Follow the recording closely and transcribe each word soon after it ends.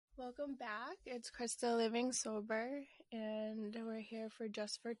Welcome back. It's Krista Living Sober, and we're here for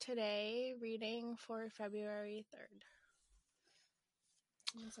Just for Today, reading for February 3rd.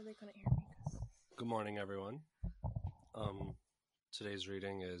 So they couldn't hear me. Good morning, everyone. Today's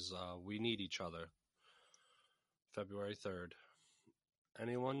reading is We Need Each Other, February 3rd.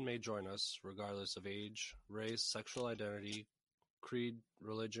 Anyone may join us, regardless of age, race, sexual identity, creed,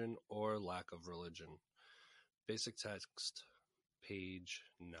 religion, or lack of religion. Basic text, page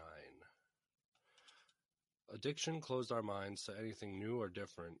 9. Addiction closed our minds to anything new or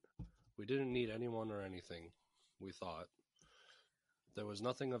different. We didn't need anyone or anything, we thought. There was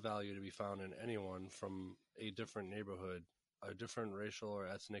nothing of value to be found in anyone from a different neighborhood, a different racial or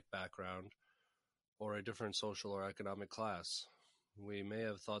ethnic background, or a different social or economic class. We may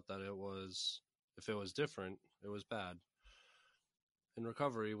have thought that if it was different, it was bad. In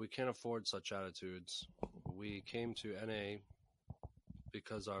recovery, we can't afford such attitudes. We came to NA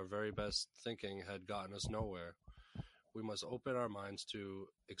because our very best thinking had gotten us nowhere. We must open our minds to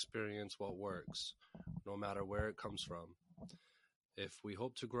experience what works, no matter where it comes from, if we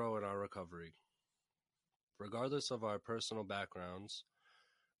hope to grow in our recovery. Regardless of our personal backgrounds,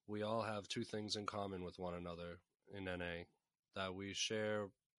 we all have two things in common with one another in NA that we share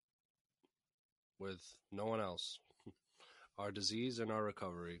with no one else. Our disease and our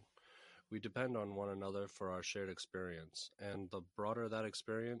recovery. We depend on one another for our shared experience, and the broader that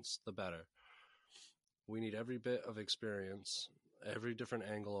experience, the better. We need every bit of experience, every different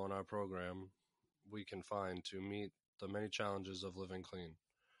angle on our program we can find to meet the many challenges of living clean.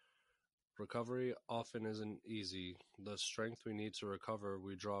 Recovery often isn't easy. The strength we need to recover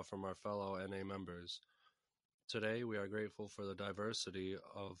we draw from our fellow NA members. Today, we are grateful for the diversity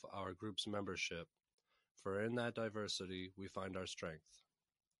of our group's membership, for in that diversity we find our strength.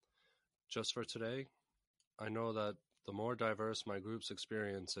 Just for today, I know that the more diverse my group's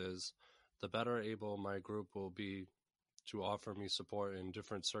experience is, the better able my group will be to offer me support in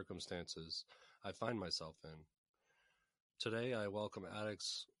different circumstances I find myself in. Today, I welcome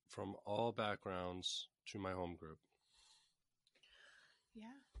addicts from all backgrounds to my home group.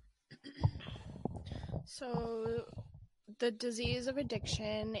 Yeah. So, the disease of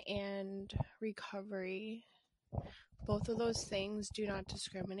addiction and recovery, both of those things do not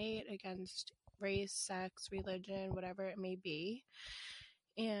discriminate against race, sex, religion, whatever it may be.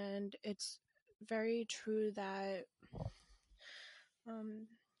 And it's very true that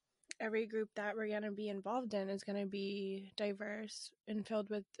every group that we're going to be involved in is going to be diverse and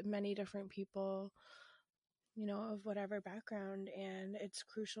filled with many different people, of whatever background. And it's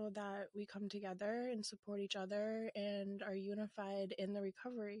crucial that we come together and support each other and are unified in the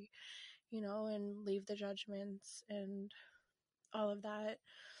recovery, and leave the judgments and all of that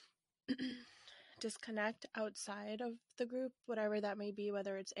disconnect outside of the group, whatever that may be,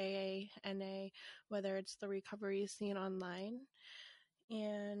 whether it's AA, NA, whether it's the recovery scene online.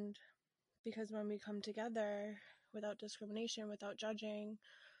 And because when we come together without discrimination, without judging,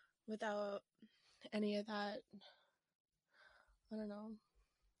 without any of that,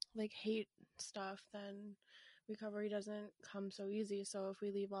 hate stuff, then recovery doesn't come so easy. So if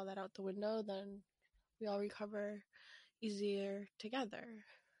we leave all that out the window, then we all recover easier together.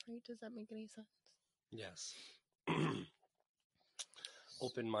 Right? Does that make any sense? Yes.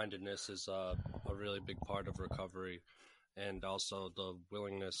 Open-mindedness is a really big part of recovery, and also the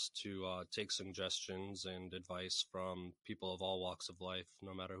willingness to take suggestions and advice from people of all walks of life,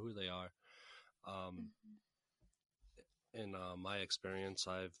 no matter who they are. In my experience,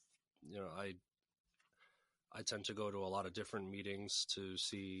 I tend to go to a lot of different meetings to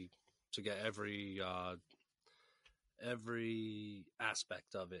get every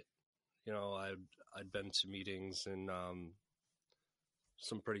aspect of it. I'd been to meetings in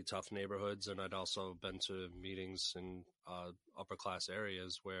some pretty tough neighborhoods, and I'd also been to meetings in upper class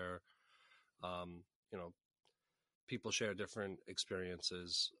areas where people share different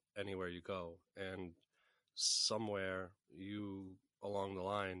experiences anywhere you go, and somewhere along the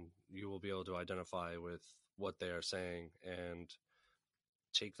line you will be able to identify with what they are saying and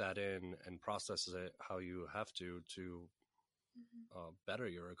take that in and process it how you have to better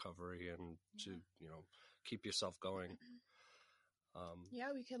your recovery and to keep yourself going.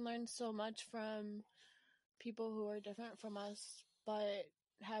 We can learn so much from people who are different from us but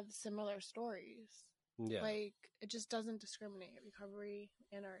have similar stories. It just doesn't discriminate, recovery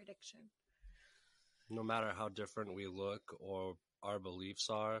and our addiction. No matter how different we look or our beliefs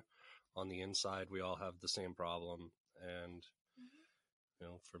are, on the inside we all have the same problem. And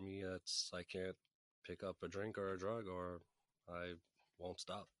for me, I can't pick up a drink or a drug or I won't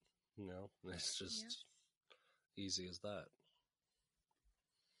stop. It's just easy as that.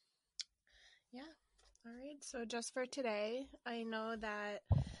 All right, so just for today, I know that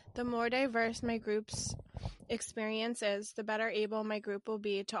the more diverse my group's experience is, the better able my group will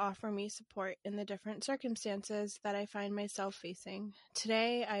be to offer me support in the different circumstances that I find myself facing.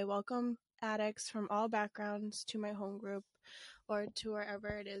 Today, I welcome addicts from all backgrounds to my home group or to wherever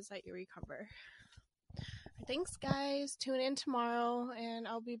it is that you recover. Thanks, guys. Tune in tomorrow, and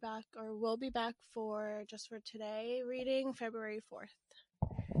I'll be back, or we'll be back for just for today reading February 4th.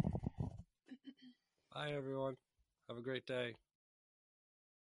 Bye, everyone. Have a great day.